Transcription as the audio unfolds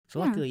So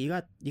luckily, you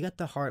got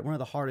one of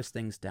the hardest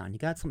things down. You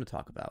got something to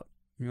talk about,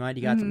 right?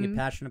 You got something you're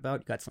passionate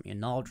about. You got something you're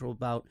knowledgeable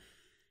about,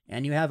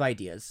 and you have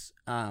ideas.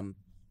 Podcasters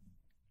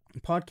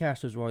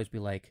will always be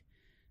like,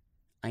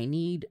 I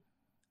need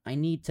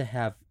to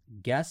have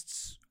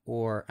guests,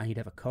 or I need to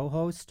have a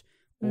co-host,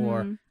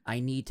 or I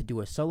need to do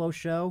a solo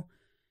show.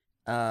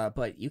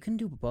 But you can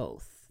do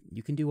both.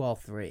 You can do all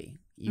three.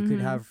 You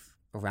could have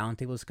a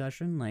roundtable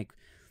discussion. Like,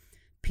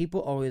 people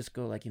always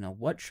go like,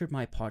 what should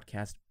my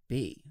podcast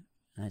be?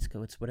 And I just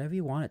go, it's whatever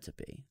you want it to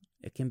be.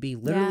 It can be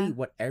literally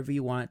whatever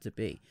you want it to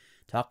be.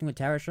 Talking with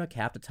Tarashuk,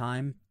 half the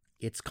time,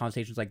 it's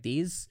conversations like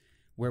these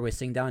where we're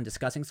sitting down and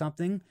discussing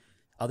something.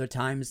 Other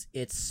times,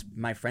 it's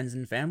my friends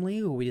and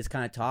family where we just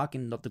kind of talk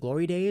and the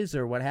glory days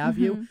or what have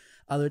you.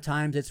 Other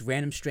times, it's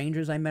random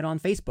strangers I met on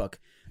Facebook.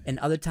 And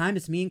other times,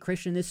 it's me and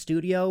Christian in this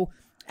studio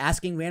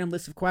asking random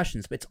lists of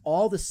questions. But it's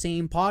all the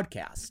same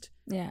podcast.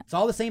 Yeah. It's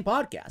all the same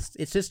podcast.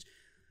 It's just,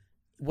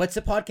 what's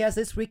the podcast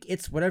this week?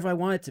 It's whatever I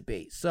want it to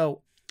be.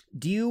 So,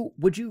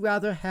 would you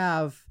rather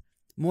have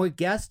more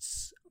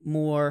guests,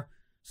 more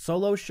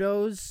solo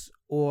shows,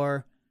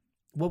 or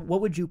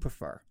what would you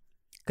prefer?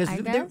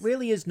 Because there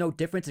really is no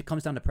difference. It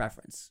comes down to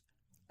preference.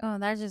 Oh,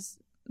 that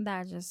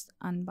just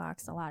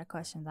unboxed a lot of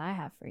questions I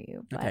have for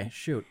you. But, okay,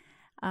 shoot.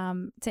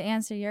 To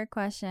answer your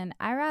question,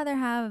 I rather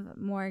have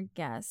more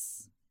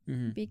guests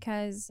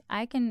because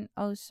I can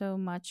also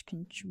much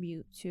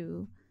contribute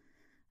to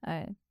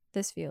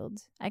this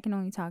field. I can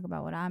only talk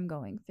about what I'm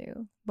going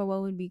through. But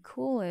what would be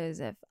cool is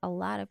if a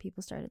lot of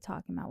people started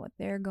talking about what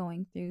they're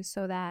going through,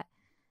 so that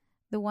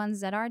the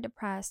ones that are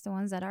depressed, the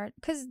ones that are,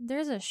 because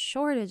there's a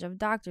shortage of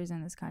doctors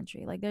in this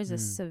country. Like, there's a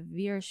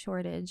severe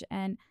shortage.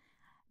 And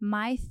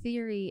my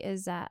theory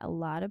is that a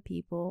lot of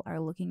people are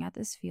looking at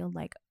this field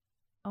like,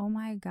 oh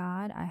my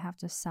God, I have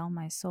to sell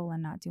my soul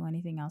and not do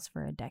anything else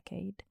for a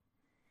decade.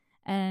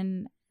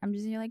 And I'm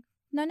just like,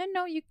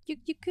 no, you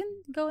can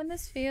go in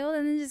this field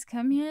and then just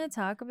come here and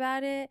talk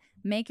about it,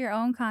 make your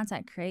own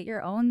content, create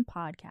your own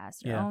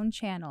podcast, your own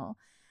channel.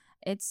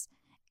 It's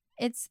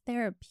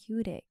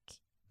therapeutic.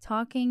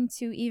 Talking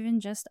to even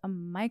just a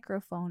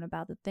microphone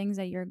about the things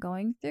that you're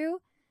going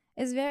through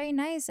is very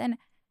nice. And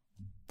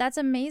that's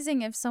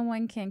amazing if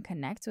someone can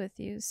connect with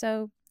you.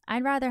 So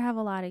I'd rather have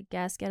a lot of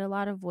guests, get a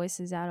lot of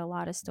voices out, a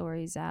lot of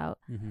stories out.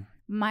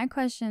 My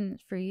question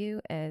for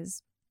you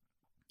is,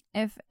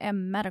 if a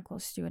medical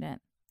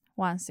student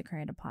wants to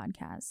create a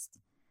podcast,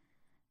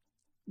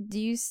 do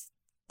you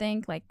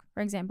think, like,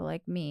 for example,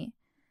 like me,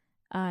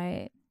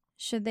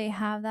 should they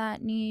have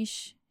that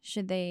niche?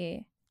 Should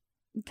they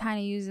kind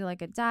of use it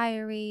like a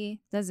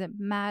diary? Does it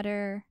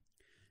matter?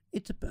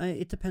 It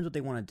depends what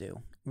they want to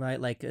do, right?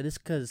 Like,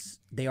 just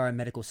because they are a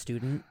medical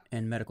student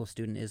and medical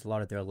student is a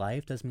lot of their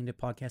life doesn't mean the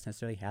podcast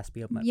necessarily has to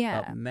be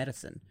about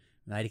medicine,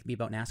 right? It can be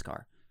about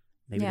NASCAR.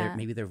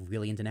 Maybe they're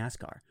really into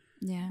NASCAR.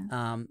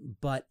 Yeah.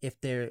 But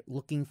if they're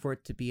looking for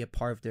it to be a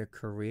part of their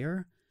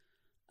career,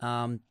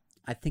 I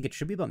think it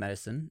should be about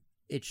medicine.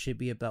 It should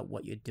be about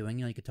what you're doing.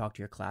 You can talk to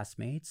your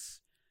classmates.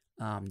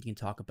 You can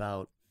talk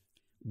about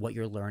what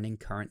you're learning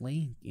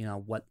currently.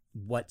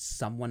 What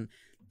someone,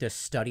 their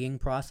studying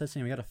process.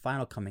 And we got a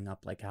final coming up.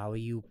 Like, how are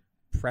you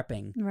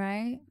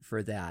prepping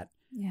for that?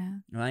 Yeah.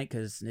 Right?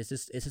 Because it's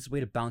just a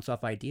way to bounce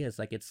off ideas.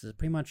 Like, it's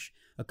pretty much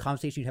a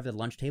conversation you'd have at the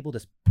lunch table,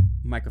 just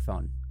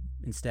microphone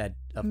instead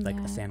of like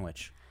a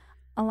sandwich.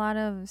 A lot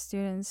of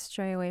students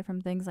stray away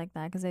from things like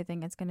that because they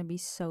think it's going to be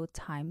so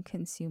time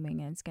consuming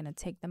and it's going to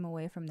take them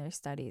away from their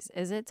studies.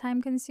 Is it time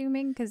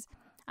consuming? Because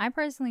I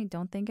personally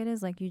don't think it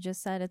is. Like you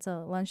just said, it's a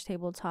lunch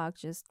table talk.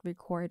 Just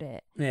record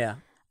it. Yeah.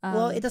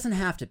 Well, it doesn't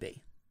have to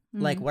be.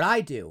 Like, what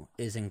I do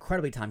is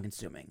incredibly time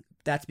consuming.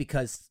 That's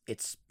because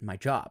it's my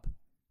job,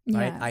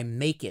 right? I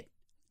make it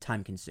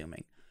time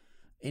consuming.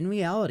 In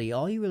reality,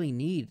 all you really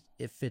need,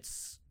 if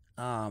it's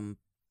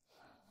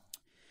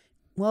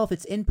if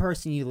it's in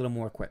person, you need a little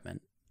more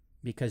equipment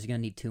because you're going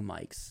to need 2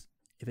 mics.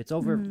 If it's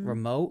over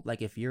remote,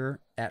 like if you're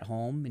at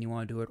home and you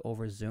want to do it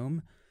over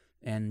Zoom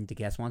and the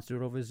guest wants to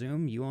do it over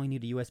Zoom, you only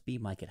need a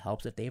USB mic. It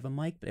helps if they have a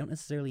mic, but they don't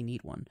necessarily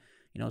need one.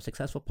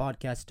 Successful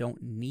podcasts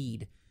don't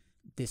need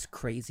this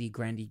crazy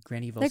grandiose.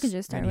 They can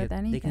just start with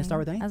anything. They can start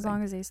with anything. As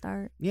long as they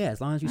start. Yeah,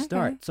 as long as you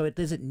start. So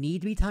does it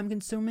need to be time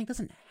consuming? It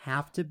doesn't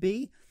have to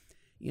be.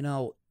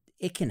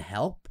 It can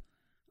help.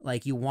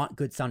 Like, you want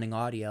good sounding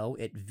audio.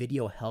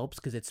 Video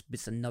helps because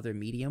it's another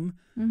medium.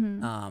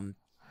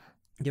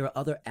 There are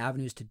other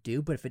avenues to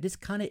do, but if it just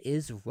kind of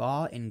is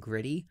raw and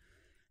gritty,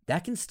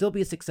 that can still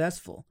be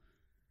successful.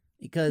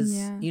 Because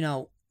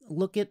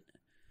look at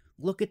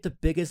the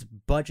biggest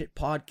budget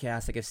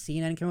podcast. Like, if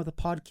CNN came up with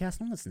a podcast,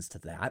 no one listens to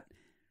that.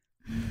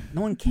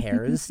 No one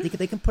cares.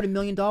 they can put $1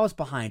 million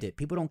behind it.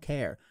 People don't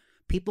care.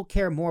 People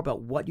care more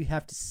about what you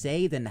have to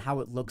say than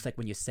how it looks like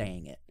when you're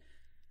saying it.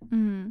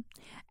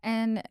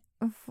 And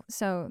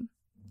so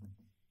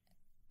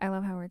I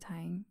love how we're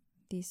tying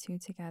these two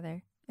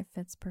together. It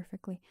fits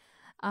perfectly.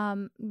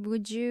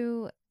 Would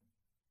you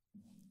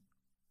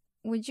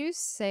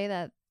say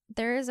that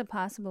there is a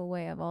possible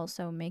way of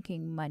also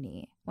making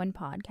money when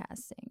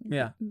podcasting?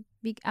 Yeah.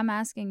 I'm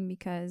asking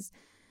because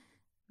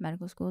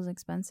medical school is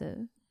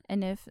expensive.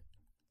 And if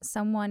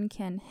someone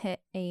can hit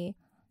a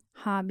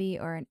hobby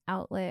or an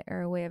outlet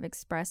or a way of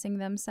expressing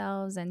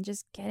themselves and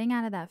just getting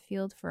out of that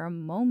field for a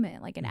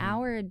moment, like an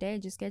hour a day,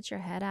 just get your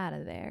head out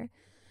of there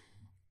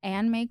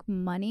and make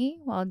money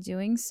while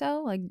doing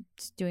so, like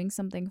doing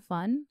something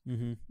fun,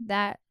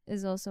 that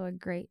is also a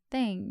great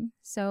thing.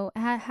 So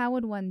how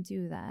would one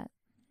do that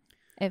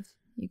if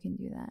you can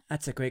do that?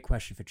 That's a great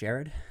question for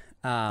Jared.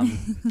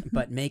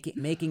 But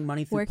making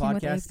money through working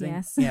podcasting,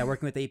 with APS. yeah,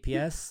 working with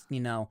APS,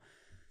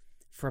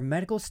 for a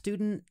medical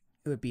student,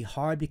 it would be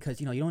hard because,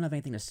 you don't have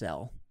anything to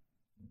sell,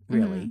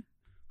 really,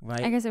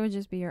 right? I guess it would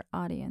just be your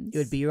audience. It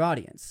would be your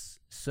audience.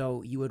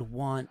 So you would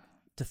want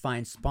to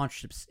find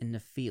sponsorships in the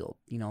field,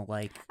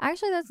 like...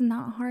 Actually, that's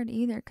not hard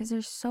either because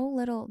there's so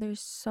little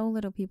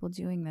people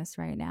doing this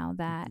right now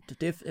that...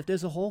 If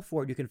there's a hole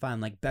for it, you can find,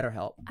 like,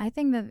 BetterHelp. I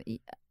think that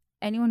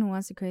anyone who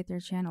wants to create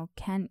their channel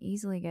can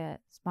easily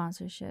get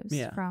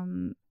sponsorships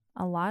from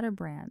a lot of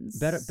brands.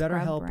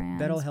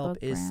 BetterHelp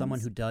is someone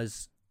who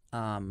does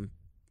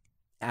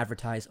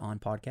advertise on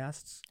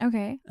podcasts.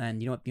 Okay.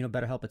 And you know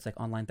BetterHelp, it's like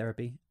online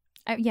therapy.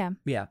 Yeah.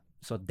 Yeah.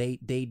 So they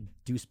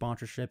do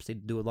sponsorships. They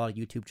do a lot of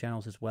YouTube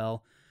channels as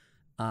well.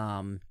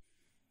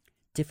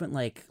 Different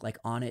like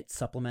On It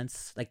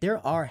supplements. Like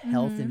there are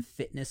health and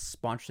fitness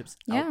sponsorships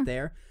out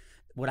there.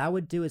 What I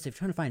would do is if you're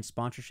trying to find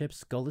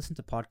sponsorships, go listen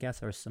to podcasts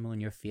that are similar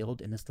in your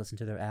field and just listen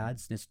to their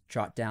ads and just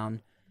jot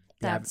down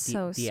the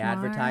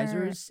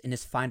advertisers and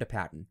just find a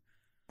pattern.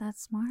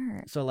 That's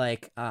smart. So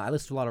like I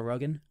listen to a lot of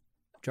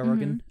Joe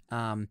Rogan.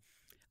 I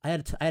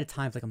had a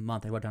time for like a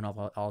month. I wrote down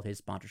all of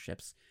his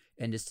sponsorships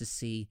and just to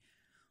see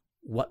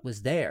what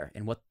was there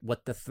and what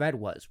the thread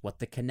was, what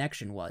the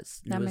connection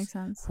was. And makes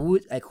sense.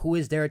 Who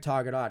is their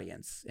target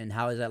audience and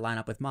how does that line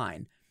up with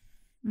mine,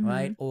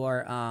 right?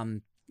 Or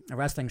a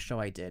wrestling show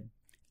I did.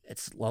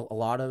 It's a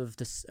lot of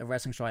this a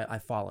wrestling show I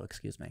follow.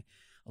 Excuse me.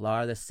 A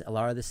lot of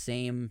the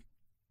same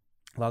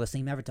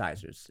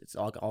advertisers. It's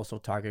also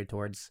targeted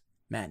towards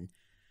men,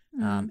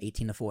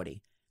 18 to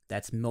 40.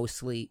 That's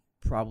mostly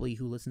probably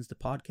who listens to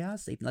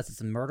podcasts. Unless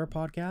it's a murder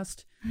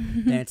podcast,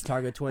 then it's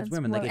targeted towards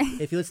women. Like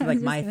if you listen to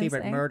like My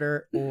Favorite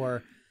Murder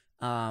or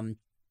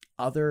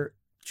other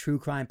true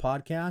crime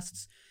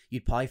podcasts,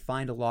 you'd probably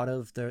find a lot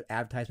of the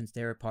advertisements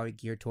there are probably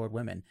geared toward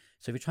women.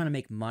 So if you're trying to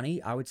make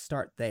money, I would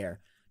start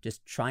there.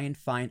 Just try and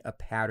find a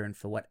pattern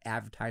for what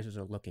advertisers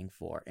are looking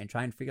for and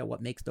try and figure out what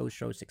makes those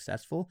shows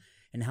successful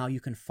and how you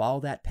can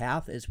follow that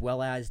path as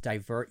well as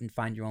divert and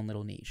find your own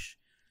little niche.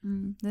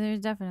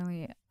 There's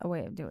definitely a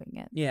way of doing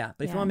it. Yeah,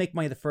 but if you want to make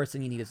money, the first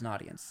thing you need is an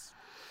audience.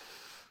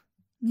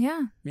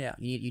 Yeah. Yeah,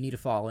 you need a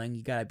following.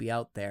 You got to be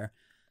out there.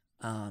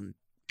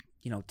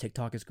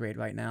 TikTok is great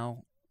right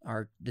now.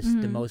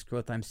 The most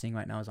growth I'm seeing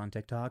right now is on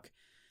TikTok.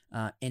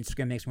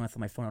 Instagram makes me want to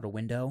throw my phone out a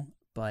window,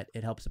 but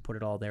it helps to put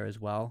it all there as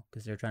well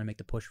because they're trying to make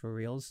the push for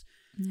Reels.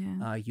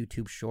 Yeah.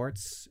 YouTube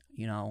Shorts,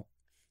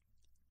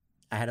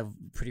 I had a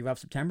pretty rough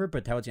September,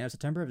 but towards the end of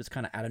September, it was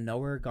kind of out of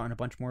nowhere, gotten a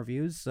bunch more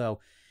views. So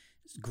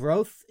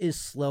growth is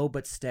slow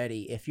but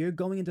steady. If you're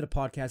going into the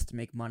podcast to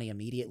make money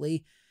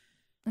immediately,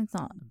 it's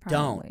not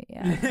probably,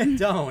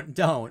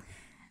 don't.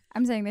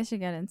 I'm saying they should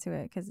get into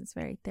it because it's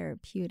very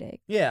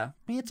therapeutic. Yeah.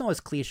 I mean, it's always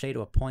cliche to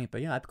a point,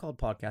 but yeah, I've called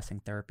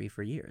podcasting therapy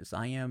for years.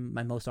 I am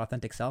my most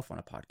authentic self on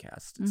a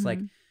podcast. It's like,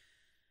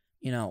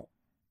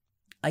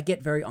 I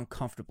get very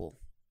uncomfortable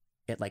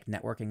at like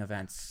networking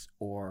events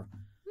or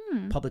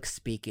public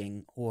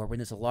speaking or when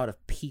there's a lot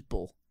of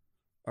people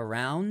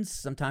around.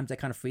 Sometimes I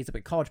kind of freeze up.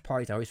 At college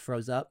parties, I always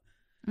froze up.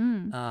 But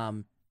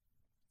on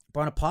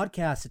a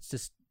podcast, it's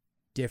just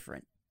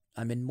different.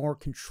 I'm in more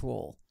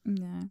control.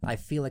 Yeah. I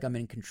feel like I'm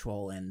in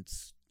control and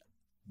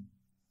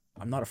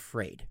I'm not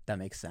afraid. That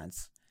makes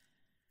sense.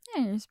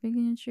 Yeah, you're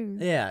speaking your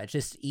truth. Yeah, it's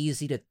just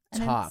easy to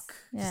talk.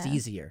 It's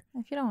easier.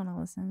 If you don't want to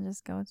listen,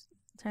 just go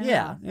turn it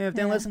off. Yeah, if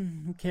they don't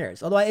listen, who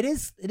cares? Although it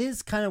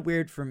is kind of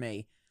weird for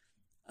me.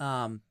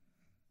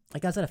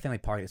 Like I was at a family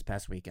party this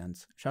past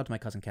weekend. Shout out to my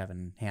cousin Kevin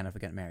and Hannah for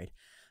getting married.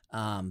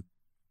 And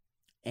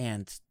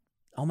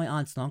all my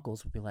aunts and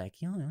uncles would be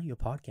like, your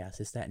podcast,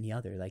 this, that, and the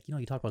other. Like,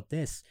 you talk about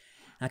this.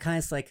 And I kind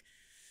of just like,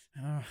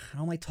 I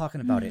don't like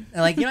talking about it.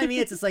 And like, you know what I mean?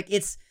 It's just like,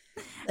 it's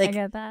like, I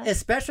get that.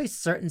 Especially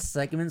certain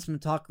segments from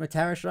Talk with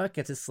Tara Shuck.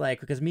 It's just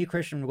like, because me and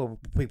Christian will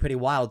go pretty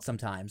wild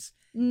sometimes.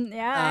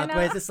 Yeah, I know.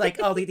 But it's just like,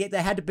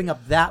 they had to bring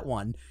up that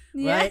one,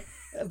 right?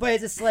 But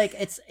it's just like,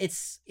 it's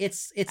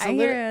I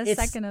hear a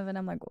second of it,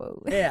 I'm like,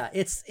 whoa. Yeah,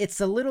 it's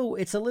a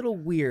little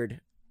weird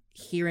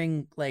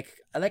hearing like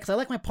I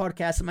like my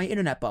podcast in my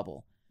internet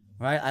bubble,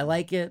 right? I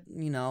like it,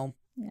 Yeah.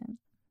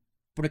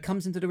 When it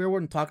comes into the real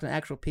world and talking to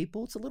actual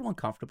people, it's a little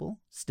uncomfortable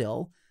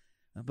still.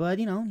 But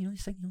you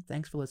say,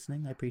 thanks for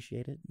listening. I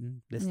appreciate it.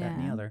 And this, that,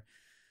 and the other.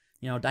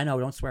 I know,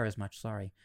 don't swear as much. Sorry.